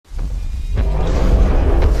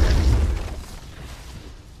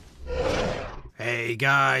Hey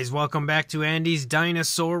guys, welcome back to Andy's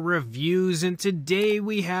Dinosaur Reviews, and today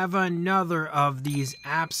we have another of these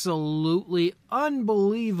absolutely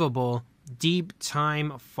unbelievable deep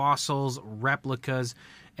time fossils replicas,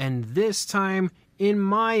 and this time, in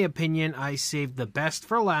my opinion, I saved the best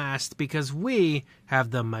for last because we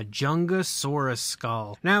have the Majungasaurus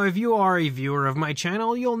skull. Now, if you are a viewer of my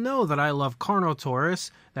channel, you'll know that I love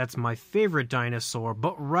Carnotaurus. That's my favorite dinosaur,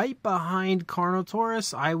 but right behind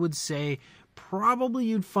Carnotaurus, I would say probably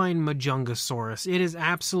you'd find Majungasaurus. It is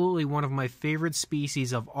absolutely one of my favorite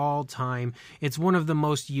species of all time. It's one of the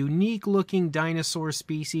most unique looking dinosaur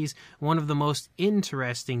species, one of the most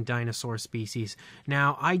interesting dinosaur species.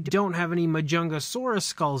 Now, I don't have any Majungasaurus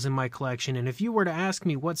skulls in my collection, and if you were to ask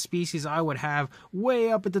me what species I would have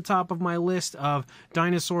way up at the top of my list of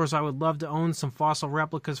dinosaurs I would love to own some fossil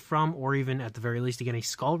replicas from, or even at the very least again a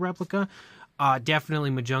skull replica,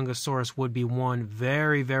 definitely Majungasaurus would be one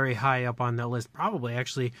very, very high up on that list. Probably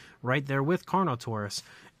actually right there with Carnotaurus.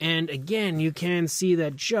 And again, you can see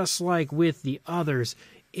that just like with the others,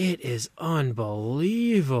 it is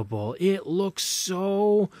unbelievable. It looks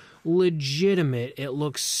so legitimate. It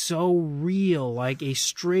looks so real, like a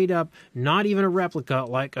straight up, not even a replica,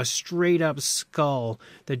 like a straight up skull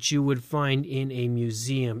that you would find in a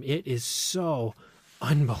museum. It is so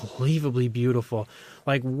unbelievably beautiful.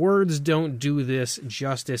 Like, words don't do this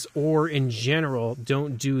justice, or in general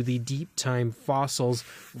don't do the deep time fossils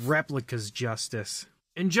replicas justice.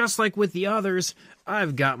 And just like with the others,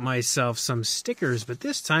 I've got myself some stickers, but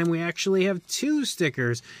this time we actually have two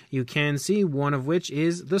stickers. You can see one of which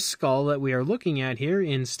is the skull that we are looking at here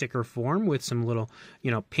in sticker form with some little,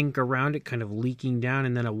 pink around it kind of leaking down,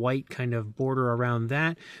 and then a white kind of border around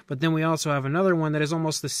that. But then we also have another one that is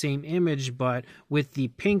almost the same image, but with the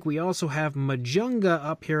pink we also have Majunga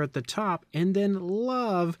up here at the top, and then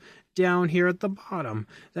love down here at the bottom.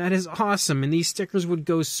 That is awesome, and these stickers would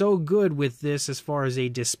go so good with this as far as a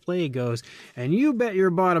display goes, and you bet your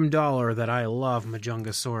bottom dollar that I love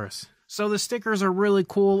Majungasaurus. So the stickers are really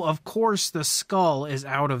cool. Of course, the skull is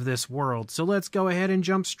out of this world, so let's go ahead and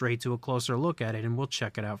jump straight to a closer look at it, and we'll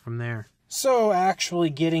check it out from there. So actually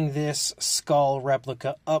getting this skull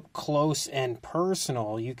replica up close and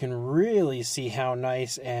personal, you can really see how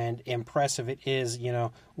nice and impressive it is.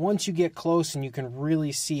 Once you get close, and you can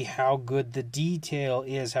really see how good the detail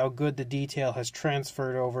is, how good the detail has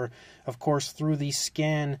transferred over, of course, through the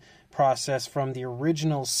scan process from the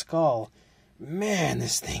original skull. Man,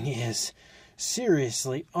 this thing is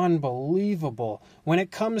seriously unbelievable. When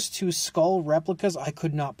it comes to skull replicas, I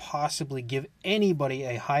could not possibly give anybody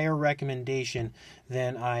a higher recommendation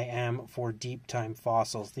than I am for deep time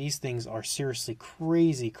fossils. These things are seriously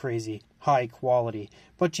crazy high quality.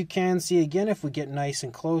 But you can see again, if we get nice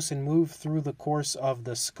and close and move through the course of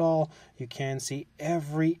the skull, you can see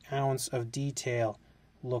every ounce of detail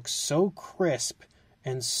looks so crisp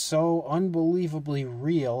and so unbelievably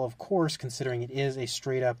real, of course, considering it is a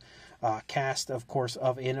straight up cast, of course,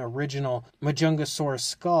 of an original Majungasaurus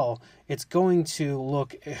skull. It's going to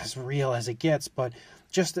look as real as it gets, but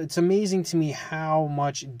just it's amazing to me how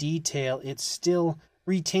much detail it still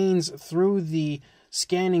retains through the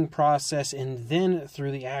scanning process and then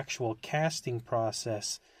through the actual casting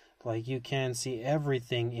process. Like, you can see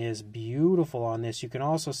everything is beautiful on this. You can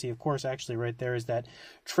also see, of course, actually right there is that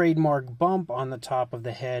trademark bump on the top of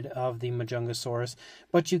the head of the Majungasaurus.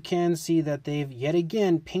 But you can see that they've yet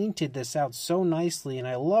again painted this out so nicely, and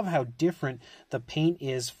I love how different the paint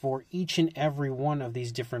is for each and every one of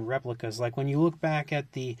these different replicas. Like, when you look back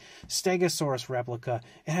at the Stegosaurus replica,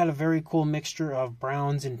 it had a very cool mixture of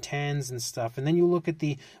browns and tans and stuff. And then you look at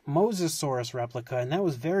the Mosasaurus replica, and that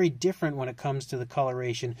was very different when it comes to the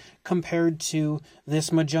coloration, compared to this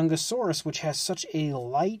Majungasaurus, which has such a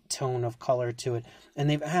light tone of color to it. And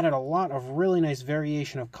they've added a lot of really nice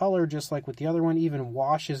variation of color, just like with the other one, even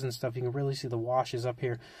washes and stuff. You can really see the washes up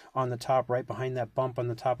here on the top, right behind that bump on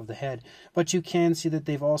the top of the head. But you can see that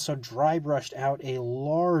they've also dry brushed out a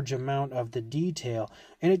large amount of the detail,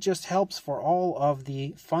 and it just helps for all of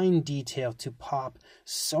the fine detail to pop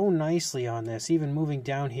so nicely on this. Even moving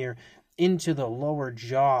down here into the lower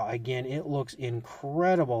jaw, again, it looks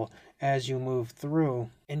incredible as you move through.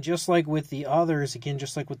 And just like with the others, again,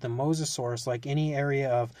 just like with the Mosasaurus, like any area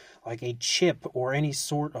of like a chip or any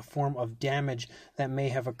sort of form of damage that may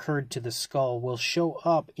have occurred to the skull will show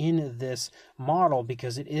up in this model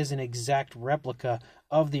because it is an exact replica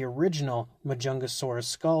of the original Majungasaurus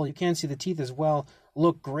skull. You can see the teeth as well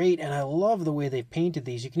look great, and I love the way they've painted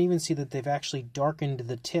these. You can even see that they've actually darkened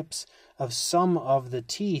the tips of some of the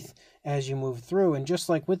teeth as you move through. And just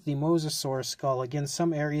like with the Mosasaurus skull, again,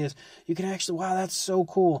 some areas you can actually, wow, that's so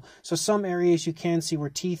cool. So some areas you can see where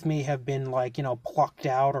teeth may have been like, plucked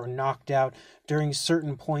out or knocked out during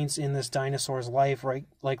certain points in this dinosaur's life, right?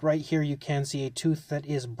 Like right here, you can see a tooth that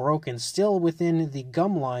is broken, still within the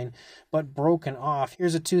gum line, but broken off.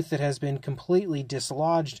 Here's a tooth that has been completely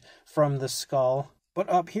dislodged from the skull. But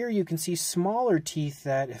up here you can see smaller teeth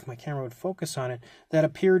that, if my camera would focus on it, that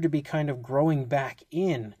appear to be kind of growing back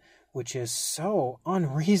in, which is so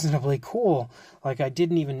unreasonably cool. Like, I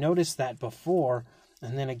didn't even notice that before.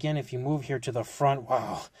 And then again, if you move here to the front,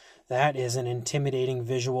 wow, that is an intimidating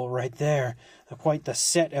visual right there. Quite the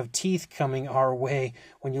set of teeth coming our way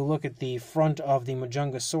when you look at the front of the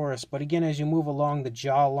Majungasaurus. But again, as you move along the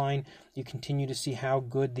jawline, you continue to see how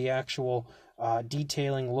good the actual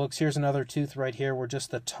detailing looks. Here's another tooth right here where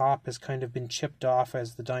just the top has kind of been chipped off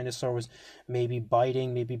as the dinosaur was maybe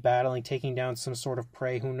biting, maybe battling, taking down some sort of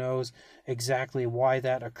prey. Who knows exactly why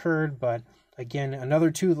that occurred, but again,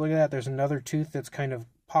 another tooth. Look at that. There's another tooth that's kind of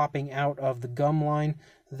popping out of the gum line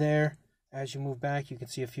there. As you move back, you can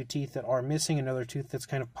see a few teeth that are missing. Another tooth that's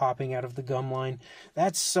kind of popping out of the gum line.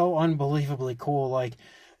 That's so unbelievably cool. Like,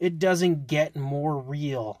 it doesn't get more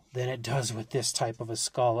real than it does with this type of a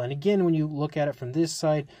skull. And again, when you look at it from this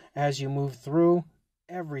side, as you move through,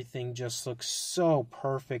 everything just looks so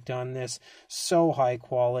perfect on this, so high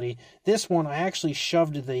quality. This one, I actually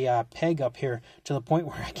shoved the peg up here to the point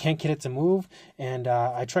where I can't get it to move, and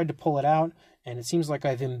I tried to pull it out, and it seems like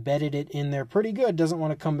I've embedded it in there pretty good. Doesn't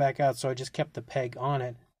want to come back out, so I just kept the peg on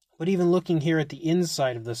it. But even looking here at the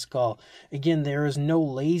inside of the skull, again, there is no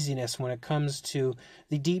laziness when it comes to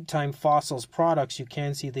the Deep Time Fossils products. You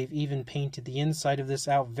can see they've even painted the inside of this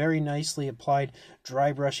out very nicely, applied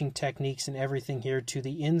dry brushing techniques and everything here to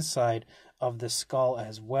the inside of the skull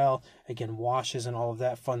as well. Again, washes and all of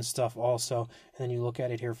that fun stuff also. And then you look at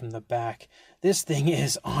it here from the back. This thing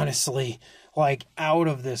is honestly like out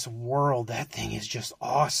of this world. That thing is just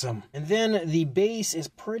awesome. And then the base is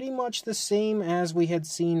pretty much the same as we had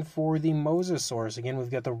seen for the Mosasaurus. Again, we've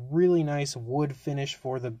got the really nice wood finish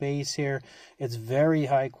for the base here. It's very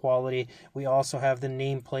high quality. We also have the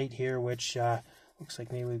nameplate here, which looks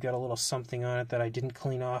like maybe we've got a little something on it that I didn't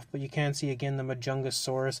clean off, but you can see again the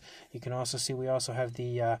Majungasaurus. You can also see we also have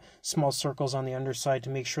the small circles on the underside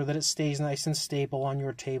to make sure that it stays nice and stable on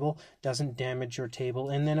your table, doesn't damage your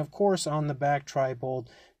table. And then of course on the back, Tribold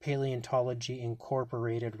Paleontology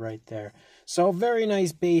Incorporated right there. So very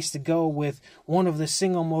nice base to go with one of the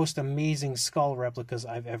single most amazing skull replicas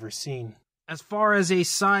I've ever seen. As far as a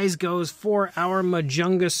size goes for our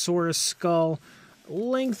Majungasaurus skull,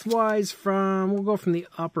 lengthwise, we'll go from the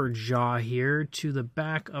upper jaw here to the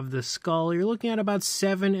back of the skull, you're looking at about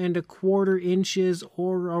 7¼ inches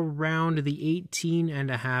or around the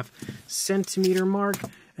 18½ centimeter mark.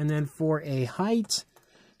 And then for a height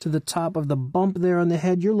to the top of the bump there on the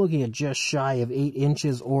head, you're looking at just shy of 8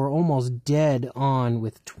 inches or almost dead on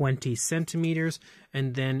with 20 centimeters.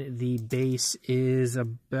 And then the base is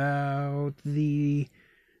about the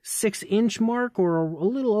 6-inch mark or a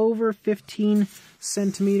little over 15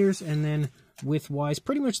 centimeters. And then width-wise,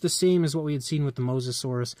 pretty much the same as what we had seen with the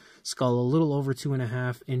Mosasaurus skull, a little over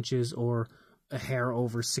 2½ inches or a hair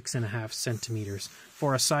over 6½ centimeters.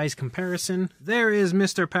 For a size comparison, there is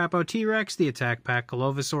Mr. Papo T-Rex, the Attack Pack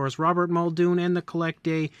Colovosaurus, Robert Muldoon, and the Collect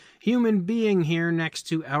Day human being here next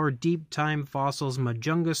to our Deep Time Fossils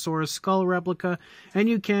Majungasaurus skull replica, and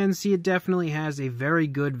you can see it definitely has a very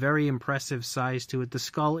good, very impressive size to it. The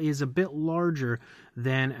skull is a bit larger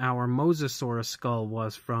than our Mosasaurus skull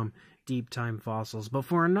was from Deep Time Fossils. But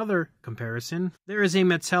for another comparison, there is a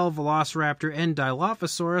Mattel Velociraptor and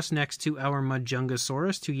Dilophosaurus next to our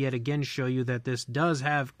Majungasaurus to yet again show you that this does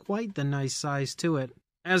have quite the nice size to it,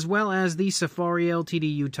 as well as the Safari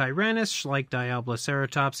LTDU Tyrannus, Schleich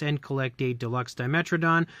Diabloceratops, and Collect Day Deluxe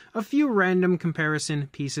Dimetrodon, a few random comparison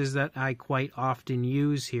pieces that I quite often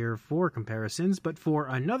use here for comparisons. But for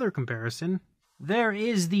another comparison, there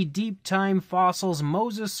is the Deep Time Fossils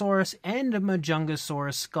Mosasaurus and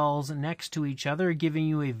Majungasaurus skulls next to each other, giving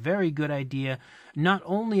you a very good idea not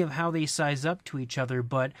only of how they size up to each other,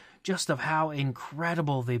 but just of how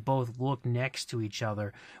incredible they both look next to each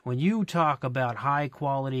other. When you talk about high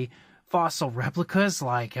quality fossil replicas,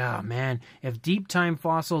 like, oh man, if Deep Time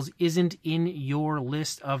Fossils isn't in your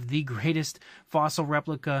list of the greatest fossil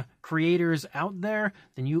replica creators out there,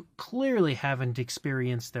 then you clearly haven't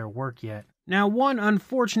experienced their work yet. Now, one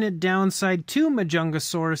unfortunate downside to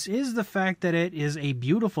Majungasaurus is the fact that it is a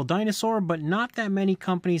beautiful dinosaur, but not that many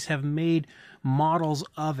companies have made models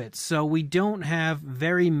of it. So we don't have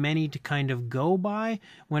very many to kind of go by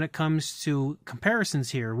when it comes to comparisons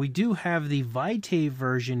here. We do have the Vitae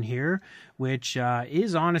version here, which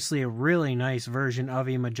is honestly a really nice version of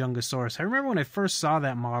a Majungasaurus. I remember when I first saw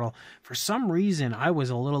that model, for some reason I was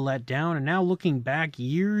a little let down, and now looking back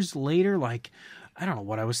years later, like, I don't know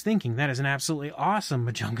what I was thinking. That is an absolutely awesome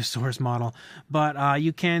Majungasaurus model. But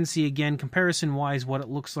you can see, again, comparison-wise, what it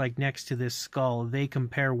looks like next to this skull. They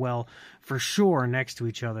compare well, for sure, next to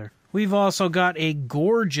each other. We've also got a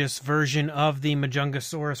gorgeous version of the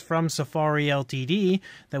Majungasaurus from Safari Ltd.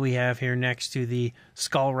 that we have here next to the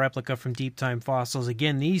skull replica from Deep Time Fossils.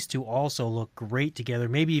 Again, these two also look great together,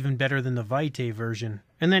 maybe even better than the Vitae version.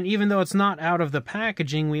 And then even though it's not out of the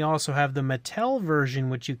packaging, we also have the Mattel version,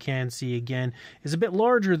 which you can see again is a bit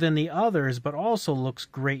larger than the others, but also looks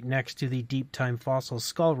great next to the Deep Time Fossils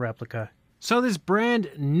skull replica. So this brand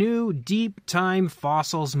new Deep Time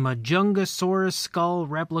Fossils Majungasaurus skull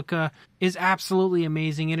replica is absolutely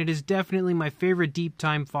amazing, and it is definitely my favorite Deep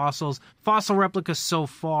Time Fossils fossil replica so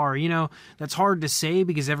far. You know, that's hard to say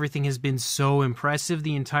because everything has been so impressive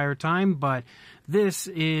the entire time, but this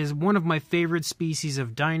is one of my favorite species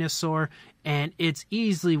of dinosaur, and it's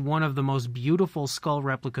easily one of the most beautiful skull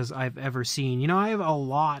replicas I've ever seen. You know, I have a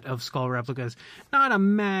lot of skull replicas, not a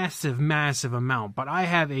massive amount, but I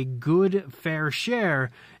have a good fair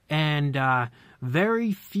share, and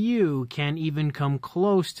very few can even come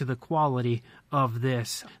close to the quality of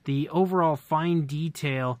this. The overall fine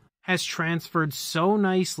detail has transferred so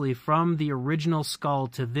nicely from the original skull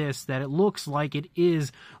to this that it looks like it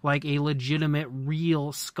is like a legitimate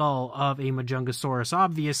real skull of a Majungasaurus,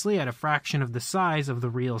 obviously at a fraction of the size of the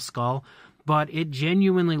real skull, but it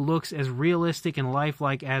genuinely looks as realistic and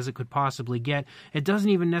lifelike as it could possibly get. It doesn't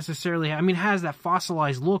even necessarily, it has that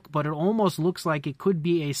fossilized look, but it almost looks like it could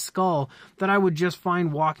be a skull that I would just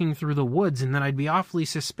find walking through the woods, and then I'd be awfully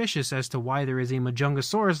suspicious as to why there is a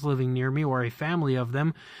Majungasaurus living near me or a family of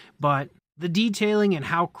them. But the detailing and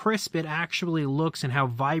how crisp it actually looks and how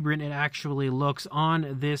vibrant it actually looks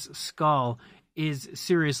on this skull is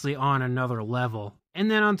seriously on another level. And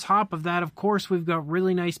then on top of that, of course, we've got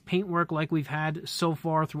really nice paintwork like we've had so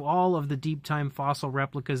far through all of the Deep Time Fossil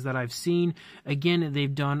replicas that I've seen. Again,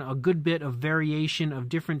 they've done a good bit of variation of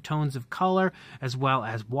different tones of color, as well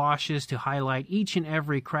as washes to highlight each and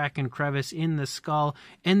every crack and crevice in the skull.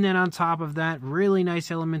 And then on top of that, really nice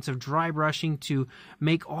elements of dry brushing to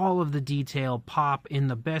make all of the detail pop in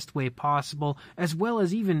the best way possible, as well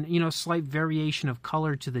as even, slight variation of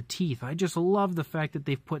color to the teeth. I just love the fact that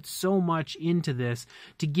they've put so much into this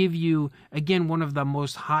to give you, again, one of the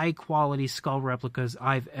most high-quality skull replicas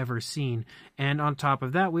I've ever seen. And on top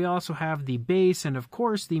of that, we also have the base and, of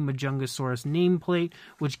course, the Majungasaurus nameplate,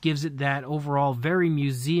 which gives it that overall very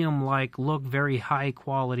museum-like look, very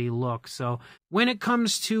high-quality look. So when it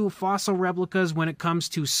comes to fossil replicas, when it comes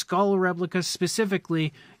to skull replicas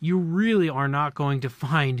specifically, you really are not going to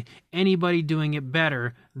find anybody doing it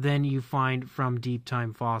better than you find from Deep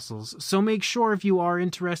Time Fossils. So make sure, if you are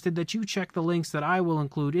interested, that you check the links that I will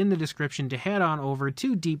include in the description to head on over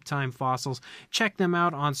to Deep Time Fossils. Check them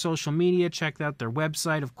out on social media, check out their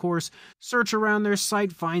website, of course. Search around their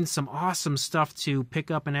site, find some awesome stuff to pick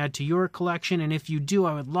up and add to your collection, and if you do,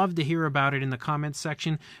 I would love to hear about it in the comments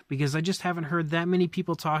section, because I just haven't heard that many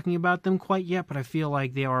people talking about them quite yet, but I feel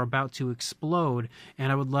like they are about to explode, and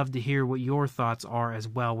I would love to hear what your thoughts are as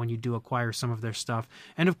well when you do acquire some of their stuff.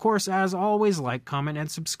 And of course, as always, like, comment,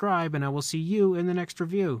 and subscribe, and I will see you in the next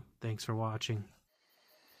review. Thanks for watching.